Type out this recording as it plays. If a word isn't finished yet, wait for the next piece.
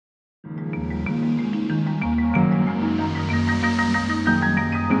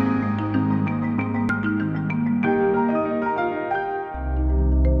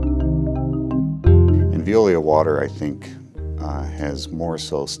Water, I think, has more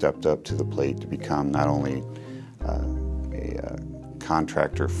so stepped up to the plate to become not only a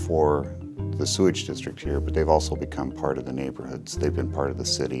contractor for the sewage district here, but they've also become part of the neighborhoods. They've been part of the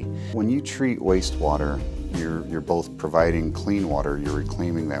city. When you treat wastewater, you're both providing clean water, you're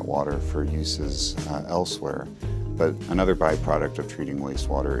reclaiming that water for uses elsewhere. But another byproduct of treating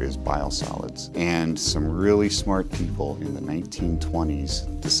wastewater is biosolids. And some really smart people in the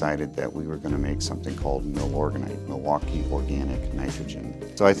 1920s decided that we were going to make something called Milorganite, Milwaukee Organic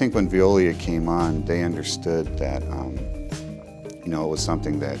Nitrogen. So I think when Veolia came on, they understood that it was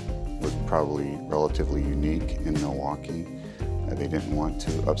something that was probably relatively unique in Milwaukee. They didn't want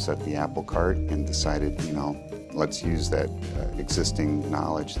to upset the apple cart and decided, let's use that existing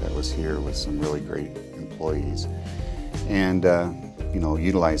knowledge that was here with some really great employees and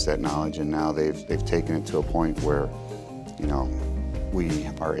utilize that knowledge, and now they've taken it to a point where we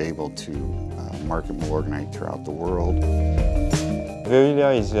are able to market Milorganite throughout the world.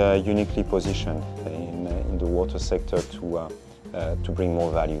 Veolia is uniquely positioned in the water sector to bring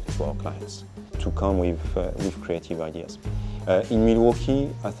more value to our clients, to come with creative ideas. In Milwaukee,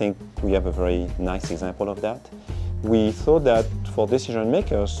 I think we have a very nice example of that. We thought that for decision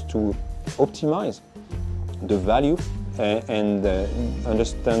makers to optimize the value and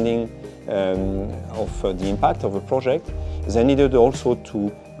understanding of the impact of a project, they needed also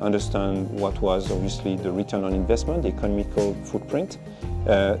to understand what was obviously the return on investment, the economical footprint,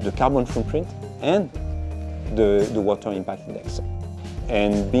 the carbon footprint, and the water impact index.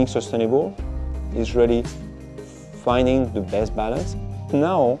 And being sustainable is really finding the best balance.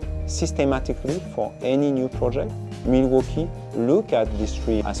 Now, systematically, for any new project, Milwaukee look at these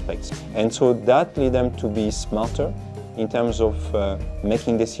three aspects. And so that led them to be smarter in terms of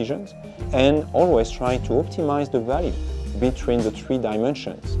making decisions and always trying to optimize the value between the three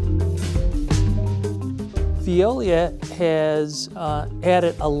dimensions. Veolia has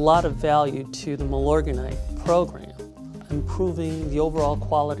added a lot of value to the Milorganite program, improving the overall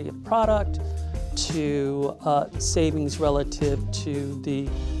quality of product, to savings relative to the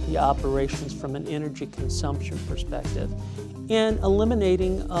operations from an energy consumption perspective, and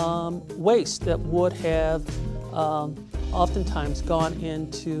eliminating waste that would have oftentimes gone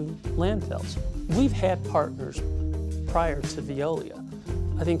into landfills. We've had partners prior to Veolia.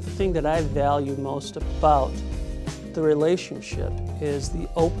 I think the thing that I value most about the relationship is the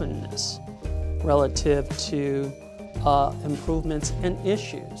openness relative to improvements and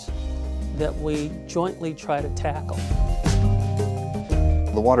issues that we jointly try to tackle.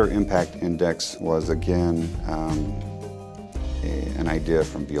 The Water Impact Index was, again, an idea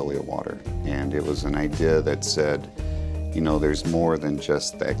from Veolia Water. And it was an idea that said, there's more than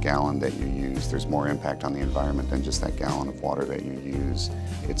just that gallon that you use. There's more impact on the environment than just that gallon of water that you use.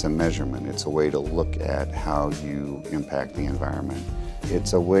 It's a measurement. It's a way to look at how you impact the environment.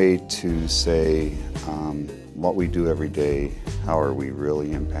 It's a way to say, what we do every day, how are we really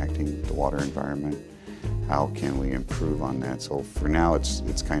impacting the water environment? How can we improve on that? So for now,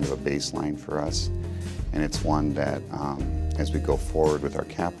 it's kind of a baseline for us, and it's one that as we go forward with our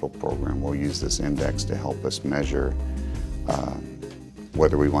capital program, we'll use this index to help us measure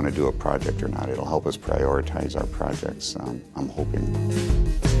whether we want to do a project or not. It'll help us prioritize our projects, I'm hoping.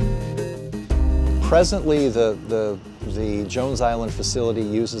 Presently, the Jones Island facility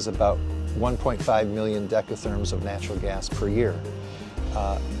uses about 1.5 million decatherms of natural gas per year.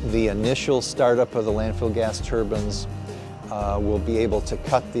 The initial startup of the landfill gas turbines will be able to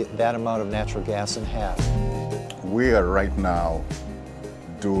cut that amount of natural gas in half. We are right now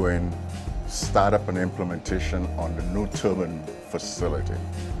doing startup and implementation on the new turbine facility.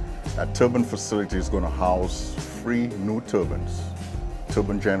 That turbine facility is going to house 3 new turbines,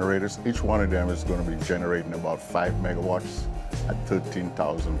 turbine generators. Each one of them is going to be generating about 5 megawatts at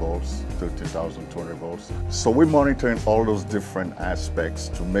 13,000 volts, 13,200 volts. So we're monitoring all those different aspects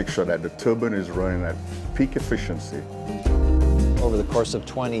to make sure that the turbine is running at peak efficiency. Over the course of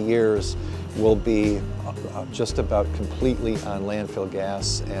 20 years, we'll be just about completely on landfill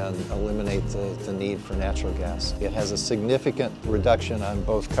gas and eliminate the need for natural gas. It has a significant reduction on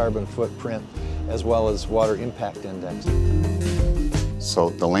both carbon footprint as well as water impact index.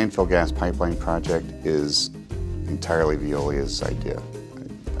 So the landfill gas pipeline project is entirely Veolia's idea.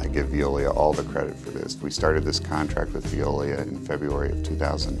 I give Veolia all the credit for this. We started this contract with Veolia in February of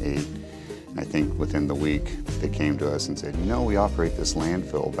 2008. And I think within the week they came to us and said, we operate this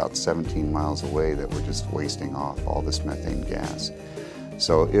landfill about 17 miles away that we're just wasting off all this methane gas.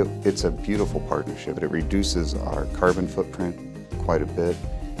 So it's a beautiful partnership. It reduces our carbon footprint quite a bit,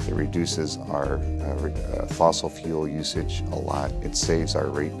 It reduces our fossil fuel usage a lot. It saves our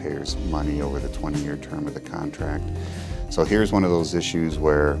ratepayers money over the 20-year term of the contract. So here's one of those issues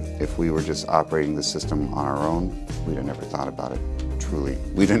where if we were just operating the system on our own, we'd have never thought about it, truly.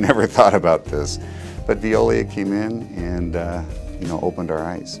 We'd have never thought about this. But Veolia came in and opened our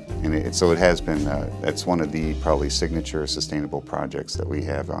eyes. And so it has been, that's one of the probably signature sustainable projects that we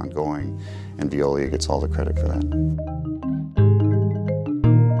have ongoing, and Veolia gets all the credit for that.